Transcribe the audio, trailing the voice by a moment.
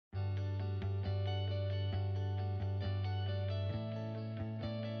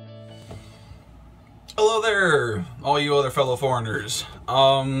Hello there, all you other fellow foreigners.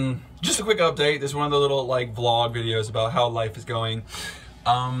 Just a quick update. This is one of the little like vlog videos about how life is going.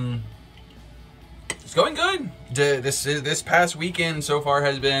 It's going good. This past weekend so far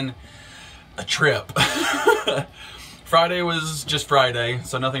has been a trip. Friday was just Friday,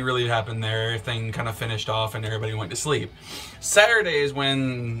 so nothing really happened there. Everything kind of finished off and everybody went to sleep. Saturday is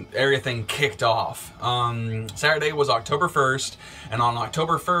when everything kicked off. Saturday was October 1st, and on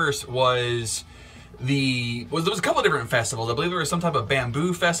October 1st there was a couple of different festivals. I believe there was some type of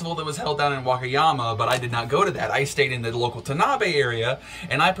bamboo festival that was held down in Wakayama, but I did not go to that. I stayed in the local Tanabe area,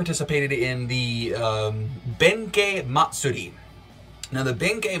 and I participated in the Benkei Matsuri. Now the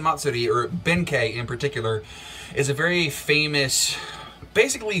Benkei Matsuri, or Benkei in particular, is a very famous,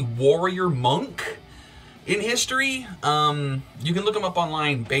 basically warrior monk in history. You can look them up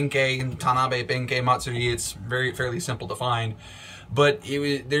online, Benkei, Tanabe Benkei Matsuri. It's fairly simple to find. But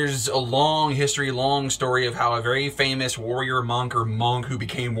there's a long history, long story of how a very famous warrior monk, or monk who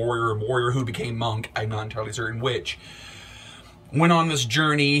became warrior, or warrior who became monk, I'm not entirely certain which, went on this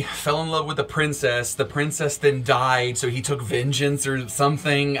journey, fell in love with the princess then died, so he took vengeance or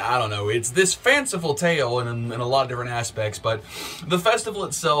something. I don't know. It's this fanciful tale in a lot of different aspects, but the festival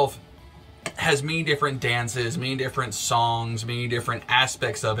itself has many different dances, many different songs, many different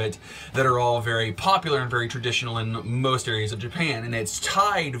aspects of it that are all very popular and very traditional in most areas of Japan, and it's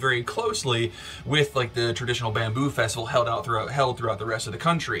tied very closely with like the traditional bamboo festival held throughout the rest of the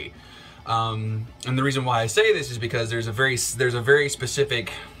country. And the reason why I say this is because there's a very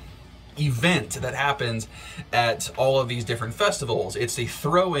specific event that happens at all of these different festivals. It's the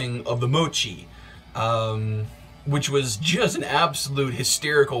throwing of the mochi, which was just an absolute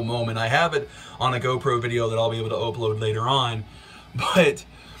hysterical moment. I have it on a GoPro video that I'll be able to upload later on, but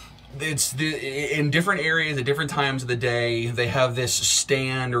it's in different areas at different times of the day, they have this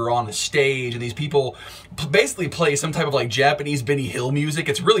stand or on a stage, and these people basically play some type of like Japanese Benny Hill music.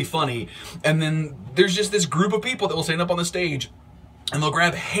 It's really funny. And then there's just this group of people that will stand up on the stage and they'll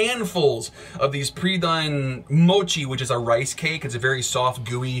grab handfuls of these pre-done mochi, which is a rice cake. It's a very soft,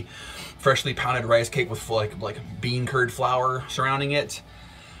 gooey, freshly pounded rice cake with like bean curd flour surrounding it.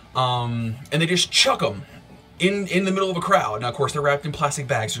 And they just chuck them in the middle of a crowd. Now, of course, they're wrapped in plastic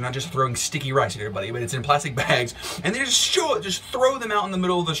bags. They're not just throwing sticky rice at everybody, but it's in plastic bags. And they just throw them out in the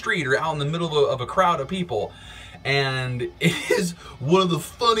middle of the street or out in the middle of a crowd of people. And it is one of the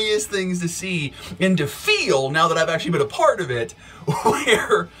funniest things to see and to feel, now that I've actually been a part of it,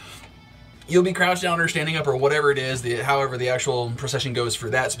 where you'll be crouched down or standing up or whatever it is, however the actual procession goes for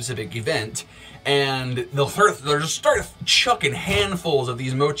that specific event, and they'll just start chucking handfuls of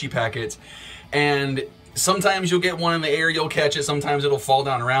these mochi packets, and sometimes you'll get one in the air, you'll catch it, sometimes it'll fall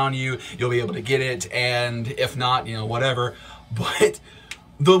down around you, you'll be able to get it, and if not, you know, whatever. But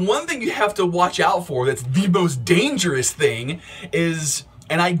the one thing you have to watch out for, that's the most dangerous thing, is,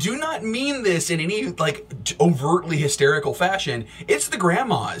 and I do not mean this in any like overtly hysterical fashion, it's the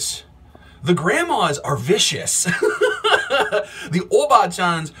grandmas. The grandmas are vicious. The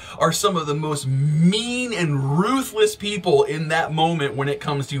oba-chans are some of the most mean and ruthless people in that moment when it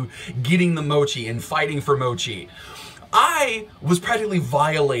comes to getting the mochi and fighting for mochi. I was practically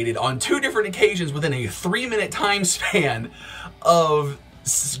violated on 2 different occasions within a 3-minute time span of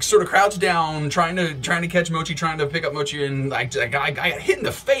sort of crouched down, trying to catch mochi, trying to pick up mochi, and I got hit in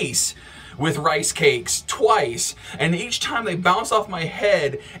the face with rice cakes twice, and each time they bounced off my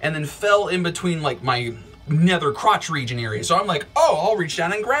head and then fell in between like my nether crotch region area. So I'm like, oh, I'll reach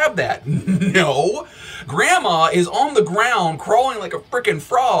down and grab that. No, grandma is on the ground crawling like a freaking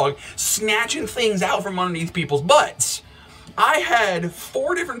frog, snatching things out from underneath people's butts. I had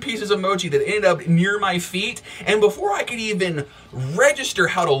 4 different pieces of mochi that ended up near my feet, and before I could even register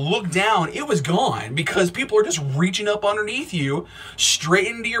how to look down, it was gone, because people are just reaching up underneath you, straight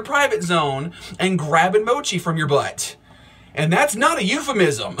into your private zone, and grabbing mochi from your butt. And that's not a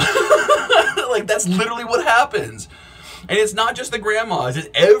euphemism. Like, that's literally what happens. And it's not just the grandmas, it's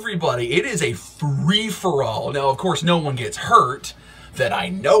everybody. It is a free-for-all. Now, of course, no one gets hurt that I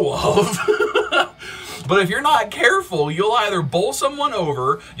know of. But if you're not careful, you'll either bowl someone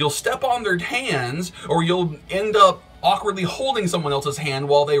over, you'll step on their hands, or you'll end up awkwardly holding someone else's hand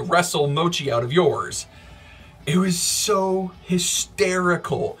while they wrestle mochi out of yours. It was so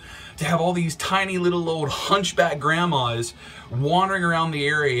hysterical to have all these tiny little old hunchback grandmas wandering around the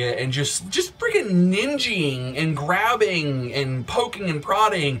area and just freaking ninjing and grabbing and poking and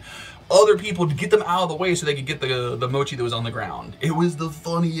prodding other people to get them out of the way so they could get the mochi that was on the ground. It was the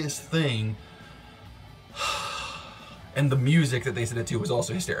funniest thing. And the music that they set it to was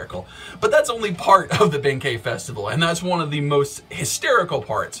also hysterical. But that's only part of the Benkei Festival, and that's one of the most hysterical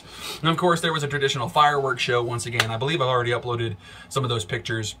parts. And of course, there was a traditional fireworks show once again. I believe I've already uploaded some of those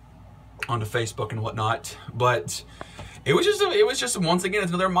pictures onto Facebook and whatnot. But it was just once again,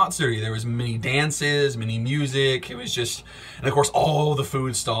 it's another Matsuri. There was many dances, many music. It was just, and of course, all the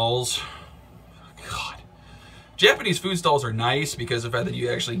food stalls. God. Japanese food stalls are nice because of the fact that you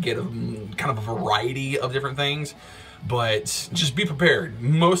actually get a kind of a variety of different things. But just be prepared.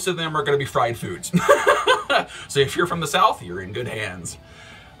 Most of them are going to be fried foods. So if you're from the South, you're in good hands.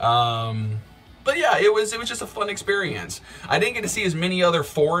 But yeah, it was just a fun experience. I didn't get to see as many other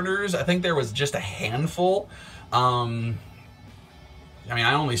foreigners. I think there was just a handful. I mean,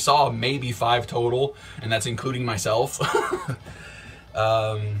 I only saw maybe 5 total, and that's including myself.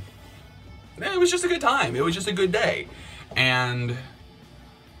 It was just a good time. It was just a good day. And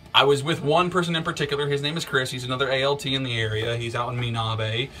I was with one person in particular. His name is Chris. He's another ALT in the area. He's out in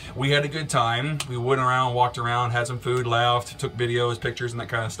Minabe. We had a good time. We went around, walked around, had some food, laughed, took videos, pictures, and that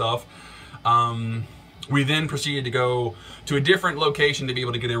kind of stuff. We then proceeded to go to a different location to be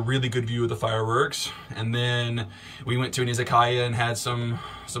able to get a really good view of the fireworks. And then we went to an izakaya and had some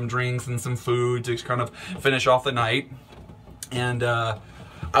drinks and some food to kind of finish off the night. And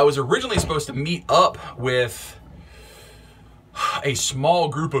I was originally supposed to meet up with a small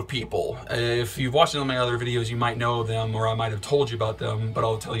group of people. If you've watched any of my other videos, you might know them, or I might have told you about them, but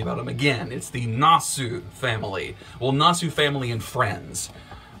I'll tell you about them again. It's the Nasu family. Well, Nasu family and friends.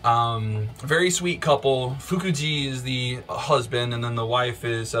 Very sweet couple. Fukuji is the husband, and then the wife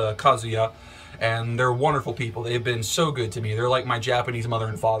is Kazuya, and they're wonderful people. They've been so good to me. They're like my Japanese mother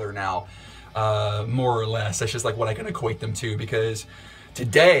and father now, more or less. That's just like what I can equate them to, because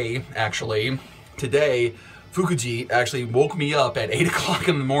today, Fukuji actually woke me up at 8 o'clock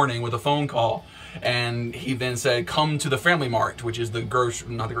in the morning with a phone call, and he then said, come to the Family Mart, which is the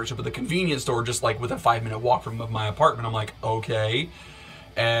not the grocery, but the convenience store, just like with a 5-minute walk from my apartment. I'm like, okay.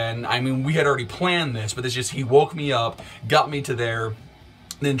 And I mean, we had already planned this, but it's just, he woke me up, got me to there,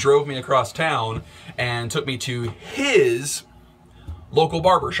 then drove me across town and took me to his local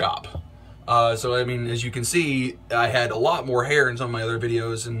barber shop. So I mean, as you can see, I had a lot more hair in some of my other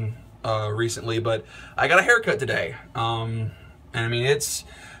videos and recently, but I got a haircut today. And I mean, it's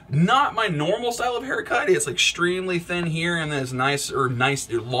not my normal style of haircut. It's like extremely thin here, and then it's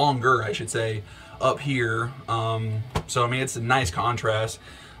longer, I should say, up here. So I mean, it's a nice contrast.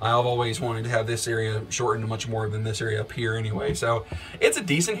 I've always wanted to have this area shortened much more than this area up here anyway. So it's a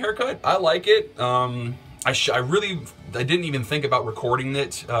decent haircut. I like it. I didn't even think about recording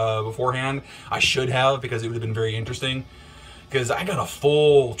it beforehand. I should have, because it would have been very interesting. Because I got a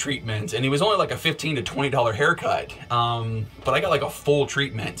full treatment, and it was only like a $15 to $20 haircut. But I got like a full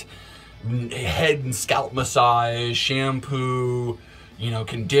treatment. Head and scalp massage, shampoo, you know,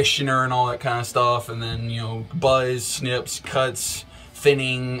 conditioner and all that kind of stuff. And then, you know, buzz, snips, cuts,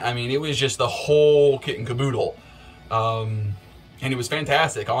 thinning. I mean, it was just the whole kit and caboodle. And it was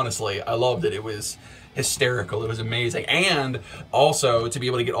fantastic, honestly. I loved it. It was hysterical. It was amazing. And also, to be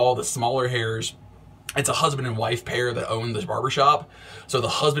able to get all the smaller hairs, it's a husband and wife pair that own this barbershop. So the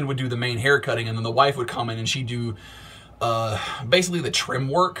husband would do the main hair cutting, and then the wife would come in and she'd do basically the trim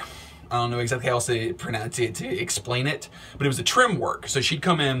work. I don't know exactly how else to pronounce it, to explain it, but it was the trim work. So she'd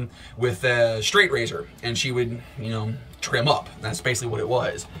come in with a straight razor and she would, you know, trim up. That's basically what it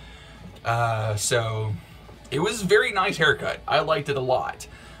was. So it was a very nice haircut. I liked it a lot.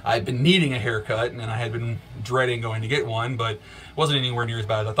 I'd been needing a haircut, and I had been dreading going to get one, but it wasn't anywhere near as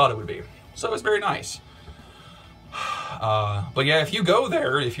bad as I thought it would be. So it was very nice. But yeah, if you go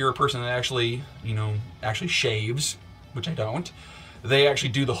there, if you're a person that actually, you know, actually shaves, which I don't, they actually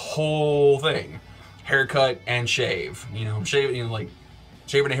do the whole thing. Haircut and shave. You know, shave, you know, like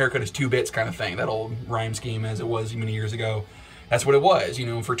shaving a haircut is 2 bits kind of thing. That old rhyme scheme as it was many years ago. That's what it was. You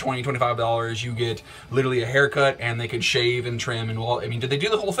know, for $20, $25, you get literally a haircut, and they could shave and trim and, well, I mean, did they do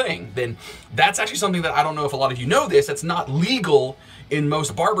the whole thing? Then that's actually something that I don't know if a lot of you know this. That's not legal in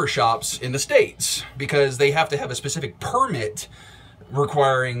most barbershops in the States, because they have to have a specific permit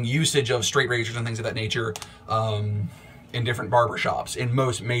requiring usage of straight razors and things of that nature in different barbershops, in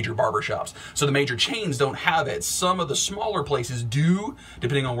most major barbershops. So the major chains don't have it. Some of the smaller places do,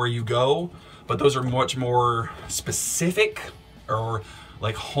 depending on where you go, but those are much more specific, or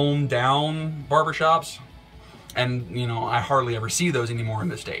like home down barbershops. And, you know, I hardly ever see those anymore in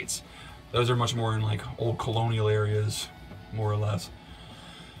the States. Those are much more in like old colonial areas, more or less.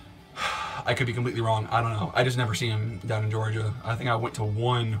 I could be completely wrong. I don't know. I just never see them down in Georgia. I think I went to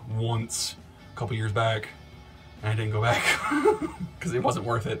one once a couple years back, and I didn't go back because it wasn't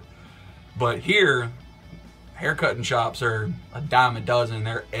worth it. But here, haircutting shops are a dime a dozen.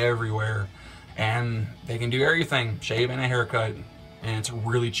 They're everywhere. And they can do everything, shave and a haircut. And it's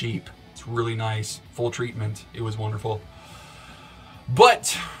really cheap. It's really nice. Full treatment. It was wonderful.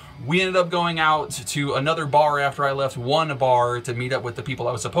 But we ended up going out to another bar after I left one bar to meet up with the people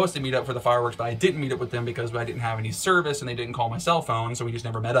I was supposed to meet up for the fireworks, but I didn't meet up with them because I didn't have any service and they didn't call my cell phone, so we just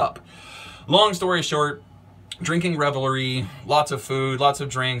never met up. Long story short, drinking revelry, lots of food, lots of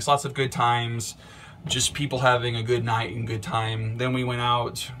drinks, lots of good times, just people having a good night and good time. Then we went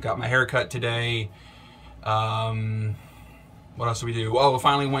out, got my haircut today. What else did we do? Oh, we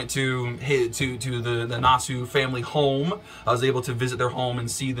finally went to the Nasu family home. I was able to visit their home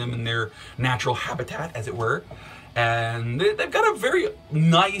and see them in their natural habitat, as it were. And they've got a very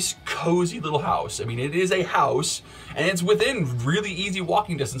nice, cozy little house. I mean, it is a house, and it's within really easy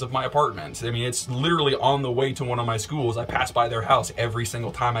walking distance of my apartment. I mean, it's literally on the way to one of my schools. I pass by their house every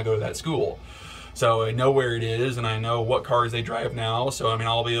single time I go to that school. So I know where it is, and I know what cars they drive now. So I mean,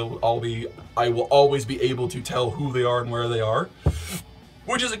 I will always be able to tell who they are and where they are,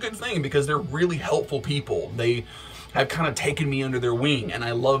 which is a good thing because they're really helpful people. They have kind of taken me under their wing, and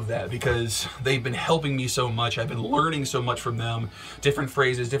I love that because they've been helping me so much. I've been learning so much from them, different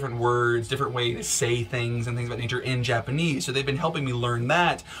phrases, different words, different ways to say things and things of that nature in Japanese. So they've been helping me learn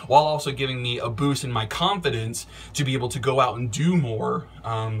that while also giving me a boost in my confidence to be able to go out and do more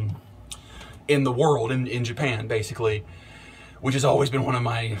in the world, in Japan, basically, which has always been one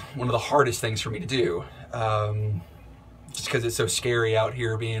of the hardest things for me to do, just because it's so scary out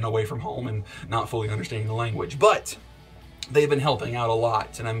here being away from home and not fully understanding the language. But they've been helping out a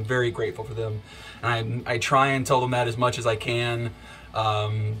lot, and I'm very grateful for them. And I try and tell them that as much as I can,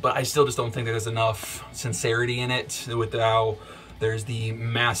 but I still just don't think that there's enough sincerity in it with how there's the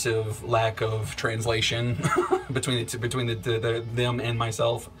massive lack of translation between them and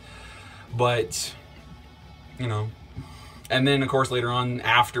myself. But, you know, and then of course later on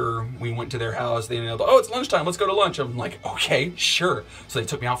after we went to their house, they ended up, oh, it's lunchtime, let's go to lunch. I'm like, okay, sure. So they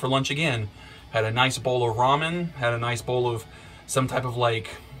took me out for lunch again. Had a nice bowl of ramen, had a nice bowl of some type of like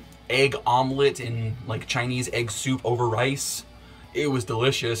egg omelet and like Chinese egg soup over rice. It was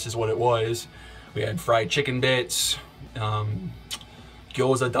delicious is what it was. We had fried chicken bits,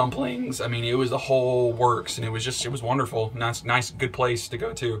 gyoza dumplings. I mean, it was the whole works, and it was wonderful. Nice, good place to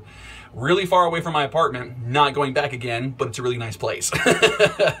go to. Really far away from my apartment, not going back again, but it's a really nice place.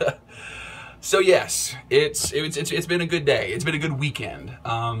 So yes, it's been a good day. It's been a good weekend.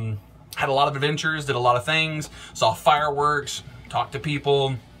 Had a lot of adventures, did a lot of things, saw fireworks, talked to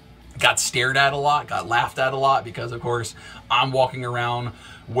people, got stared at a lot, got laughed at a lot because of course I'm walking around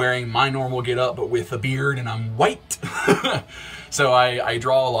wearing my normal get-up but with a beard and I'm white. So I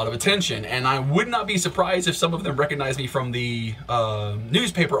draw a lot of attention, and I would not be surprised if some of them recognize me from the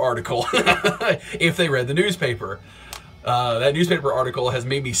newspaper article if they read the newspaper. That newspaper article has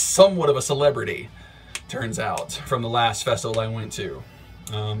made me somewhat of a celebrity, turns out, from the last festival I went to.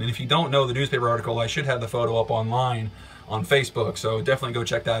 And if you don't know the newspaper article, I should have the photo up online on Facebook, so definitely go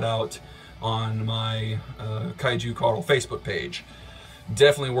check that out on my Kaiju Carl Facebook page.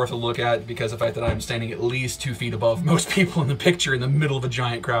 Definitely worth a look at because of the fact that I'm standing at least 2 feet above most people in the picture in the middle of a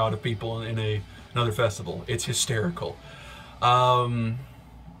giant crowd of people in another festival. It's hysterical. But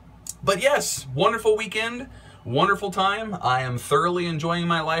yes, wonderful weekend, wonderful time. I am thoroughly enjoying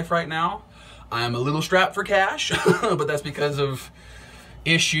my life right now. I am a little strapped for cash, but that's because of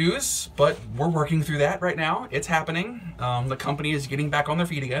issues, but we're working through that right now. It's happening. The company is getting back on their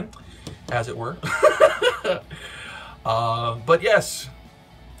feet again, as it were. But yes,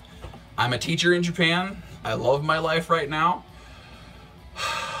 I'm a teacher in Japan. I love my life right now.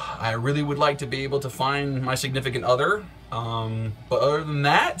 I really would like to be able to find my significant other. But other than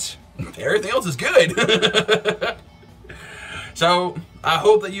that, everything else is good. So I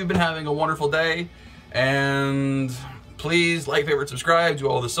hope that you've been having a wonderful day, and please like, favorite, subscribe, do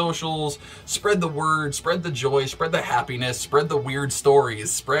all the socials, spread the word, spread the joy, spread the happiness, spread the weird stories,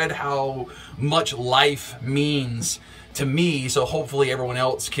 spread how much life means to me, so hopefully everyone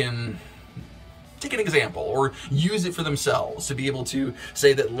else can take an example or use it for themselves to be able to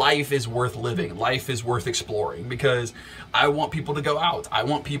say that life is worth living, life is worth exploring, because I want people to go out, I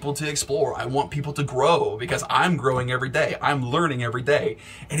want people to explore, I want people to grow, because I'm growing every day, I'm learning every day,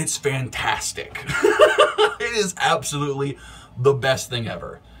 and it's fantastic. It is absolutely the best thing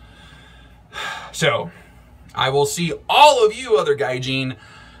ever. So, I will see all of you other gaijin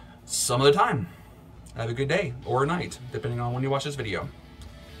some other time. Have a good day or a night, depending on when you watch this video.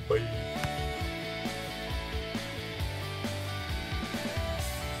 Bye.